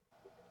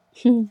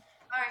 All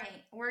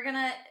right. We're going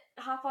to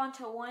hop on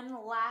to one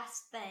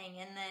last thing,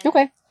 and then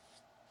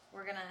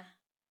we're going to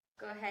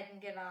go ahead and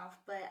get off.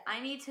 But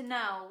I need to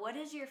know, what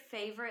is your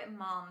favorite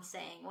mom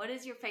saying? What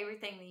is your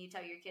favorite thing that you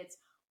tell your kids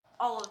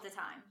all of the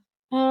time?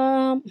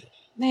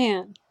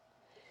 Man.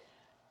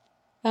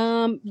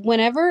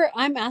 Whenever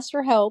I'm asked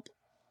for help,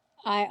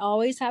 I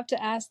always have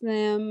to ask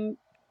them,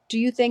 do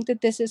you think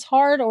that this is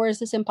hard or is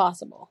this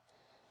impossible?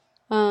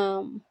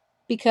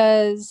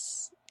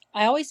 Because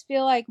I always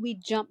feel like we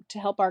jump to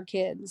help our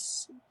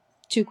kids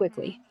too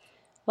quickly.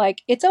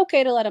 Like, it's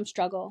okay to let them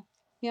struggle.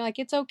 You know, like,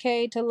 it's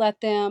okay to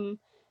let them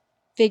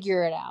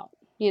figure it out.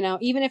 You know,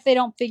 even if they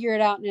don't figure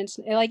it out, and it's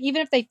like,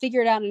 even if they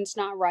figure it out and it's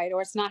not right,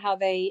 or it's not how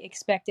they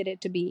expected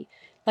it to be,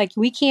 like,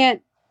 we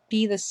can't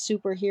be the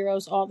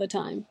superheroes all the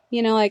time.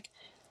 You know, like,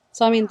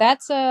 so I mean,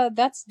 that's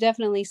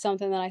definitely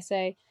something that I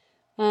say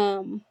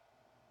to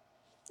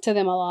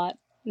them a lot.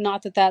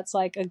 Not that that's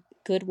like a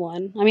good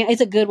one. I mean,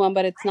 it's a good one,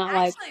 but it's not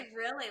like. I actually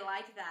really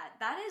like that.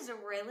 That is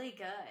really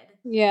good.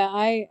 Yeah,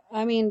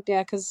 I mean,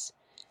 yeah, because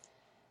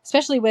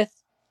especially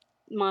with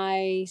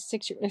my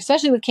 6-year,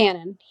 especially with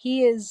Cannon,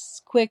 he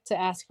is quick to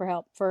ask for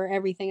help for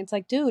everything. It's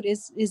like, dude,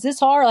 is this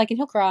hard? Like, and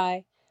he'll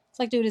cry. It's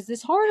like, dude, is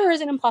this hard or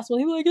is it impossible?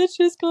 He'll be like, it's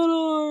just kind of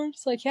hard.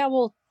 It's like, yeah,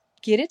 well,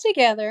 get it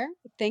together.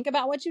 Think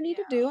about what you need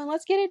to do, and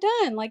let's get it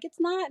done. Like, it's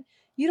not.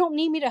 You don't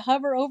need me to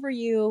hover over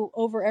you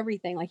over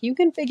everything. Like, you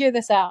can figure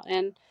this out.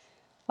 And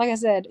like I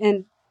said,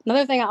 and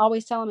another thing I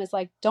always tell them is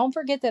like, don't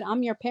forget that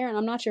I'm your parent.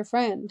 I'm not your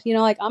friend. You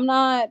know, like,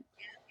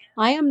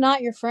 I am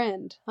not your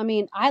friend. I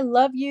mean, I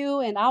love you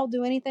and I'll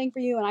do anything for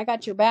you and I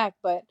got your back,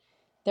 but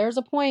there's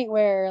a point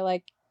where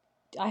like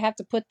I have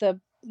to put the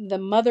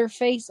mother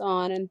face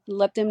on and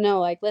let them know,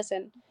 like,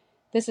 listen,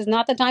 this is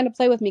not the time to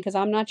play with me because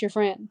I'm not your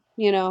friend.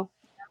 You know,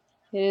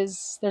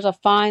 there's a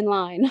fine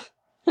line.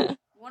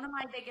 One of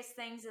my biggest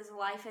things is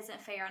life isn't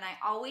fair, and I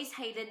always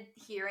hated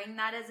hearing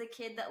that as a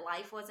kid, that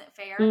life wasn't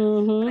fair.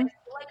 Mm-hmm. But I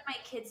feel like my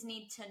kids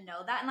need to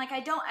know that, and like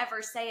I don't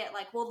ever say it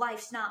like, well,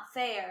 life's not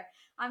fair.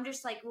 I'm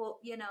just like, well,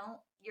 you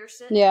know, you're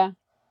sitting, yeah, you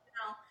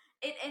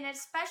know, and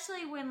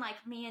especially when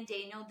like me and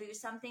Daniel do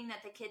something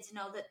that the kids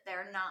know that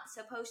they're not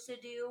supposed to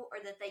do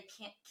or that they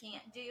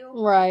can't do,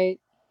 right?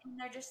 And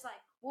they're just like,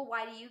 well,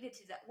 why do you get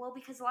to do that? Well,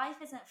 because life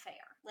isn't fair.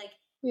 Like,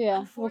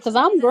 yeah, well, because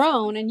I'm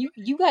grown and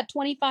you got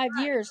 25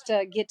 years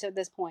to get to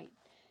this point.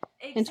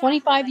 Exactly. In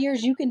 25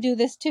 years, you can do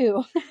this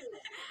too.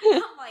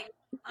 I'm like,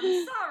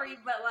 I'm sorry,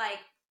 but like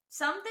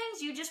some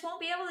things you just won't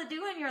be able to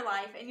do in your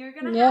life, and you're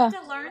gonna have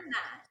to learn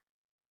that.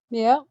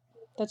 Yeah,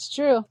 that's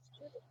true.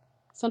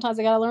 Sometimes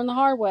I gotta learn the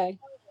hard way.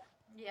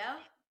 Yeah.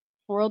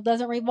 The world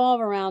doesn't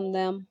revolve around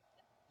them.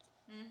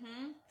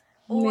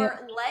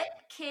 Or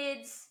let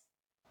kids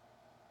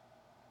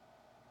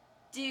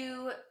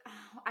do.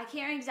 I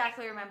can't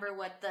exactly remember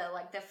what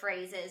the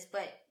phrase is,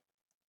 but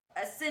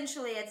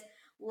essentially it's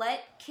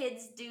let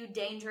kids do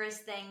dangerous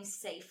things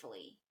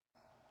safely.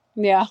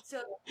 Yeah.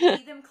 So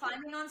see them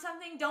climbing on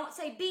something, don't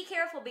say be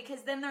careful,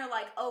 because then they're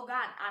like, oh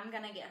God, I'm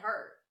gonna get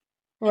hurt.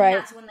 And right.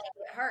 That's when they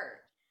get hurt.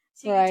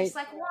 So you just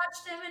like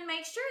watch them and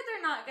make sure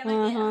they're not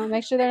gonna get hurt.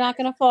 Make sure they're not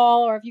gonna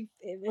fall, or if you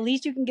at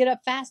least you can get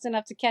up fast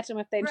enough to catch them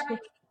if they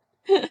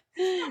do.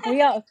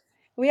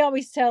 we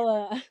always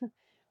tell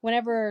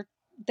whenever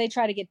they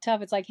try to get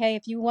tough, it's like, hey,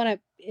 if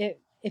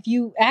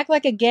you act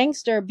like a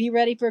gangster, be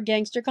ready for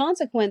gangster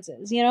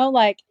consequences. You know,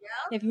 like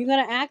if you're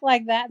gonna act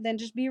like that, then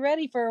just be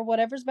ready for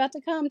whatever's about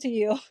to come to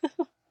you.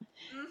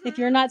 If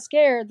you're not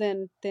scared,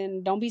 then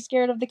don't be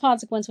scared of the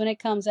consequence when it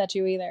comes at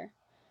you either.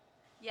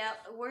 Yeah,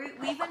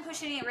 we've been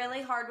pushing it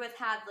really hard with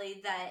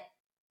Hadley that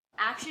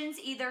actions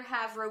either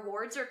have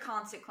rewards or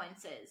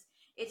consequences.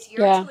 It's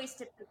your choice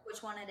to pick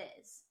which one it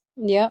is.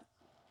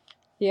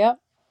 Yep,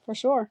 for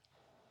sure.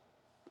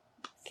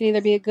 Can either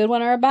be a good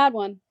one or a bad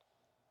one.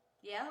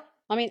 Yep.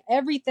 I mean,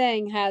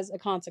 everything has a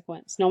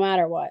consequence, no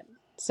matter what.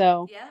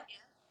 So Yeah.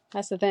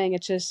 that's the thing.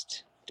 It's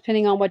just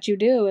depending on what you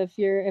do, if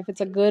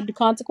it's a good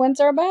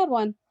consequence or a bad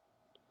one.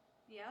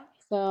 Yeah.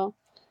 So,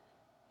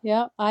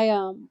 yeah,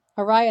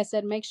 Araya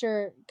said, make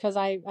sure, because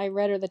I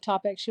read her the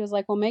topic. She was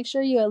like, well, make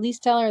sure you at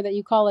least tell her that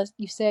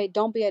you say,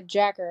 don't be a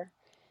jacker.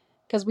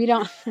 Because we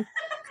don't,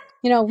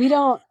 we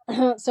don't,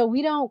 so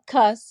we don't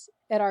cuss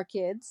at our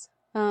kids.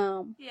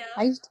 Yeah.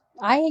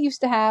 I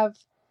used to have,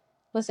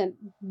 listen,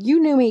 you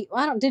knew me.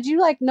 Did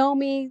you like know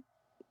me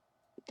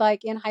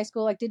like in high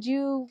school? Like, did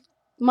you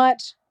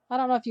much? I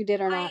don't know if you did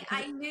or not.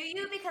 I knew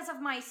you because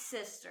of my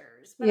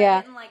sisters, but Yeah.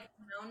 I didn't like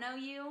know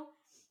you.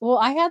 Well,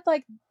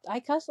 I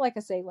cussed like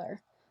a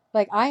sailor.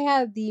 Like, I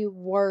had the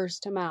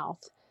worst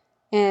mouth.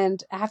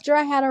 And after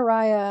I had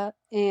Araya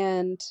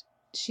and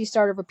she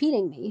started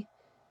repeating me,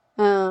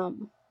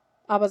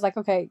 I was like,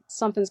 okay,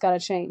 something's got to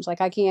change. Like,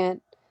 I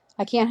can't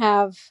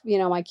have,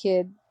 my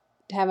kid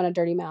having a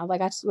dirty mouth. Like,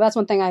 that's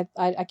one thing I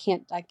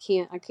can't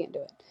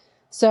do it.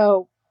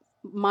 So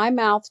my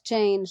mouth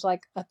changed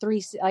like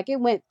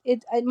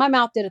my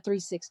mouth did a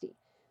 360.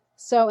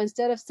 So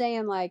instead of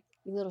saying like,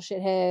 you little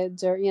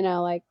shitheads, or,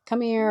 like,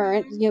 come here,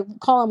 or,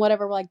 call them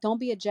whatever, we're like, don't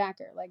be a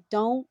jacker. Like,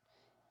 don't.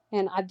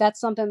 And that's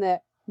something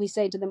that we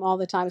say to them all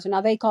the time. So now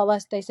they call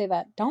us, they say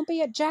that, don't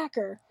be a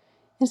jacker.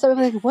 And so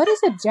we're like, what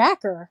is a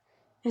jacker?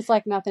 It's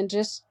like nothing,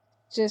 just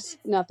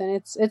nothing.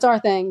 It's our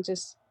thing.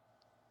 Just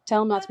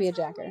tell them not to be a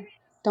jacker.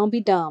 Don't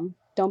be dumb.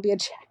 Don't be a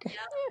jacker.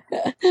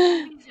 Yep. Don't be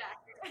a jacker.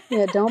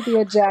 Yeah, don't be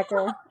a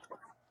jacker.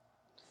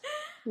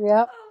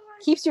 Yep.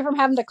 Keeps you from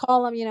having to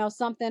call them,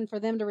 something for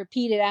them to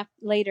repeat it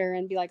later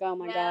and be like, oh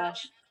my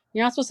gosh.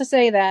 You're not supposed to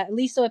say that. At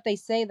least so if they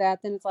say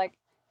that, then it's like,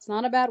 it's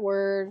not a bad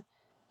word.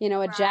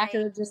 A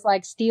jacker just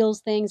like steals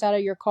things out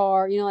of your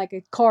car, like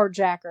a car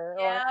jacker,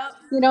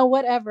 or,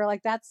 whatever.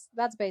 Like that's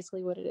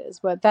basically what it is.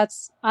 But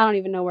I don't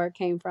even know where it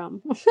came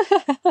from. I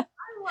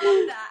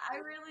love that. I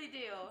really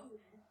do.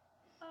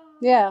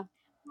 Yeah.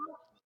 Well,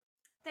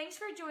 thanks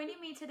for joining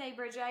me today,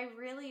 Bridget. I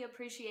really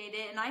appreciate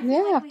it. And I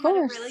feel like we had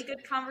a really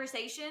good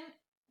conversation.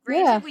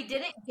 Granted, we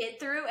didn't get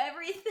through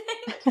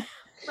everything,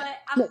 but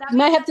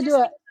might have to do it.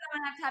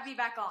 I'm going to have you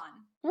back on.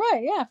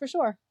 Right. Yeah, for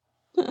sure.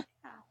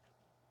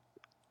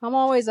 I'm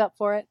always up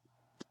for it.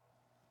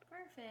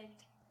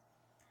 Perfect.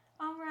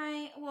 All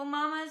right. Well,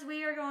 mamas,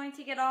 we are going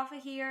to get off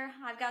of here.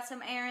 I've got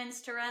some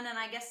errands to run and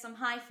I guess some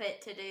high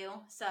fit to do.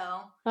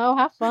 So. Oh,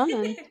 have fun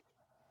then.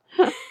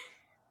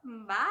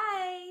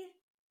 Bye.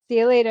 See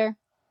you later.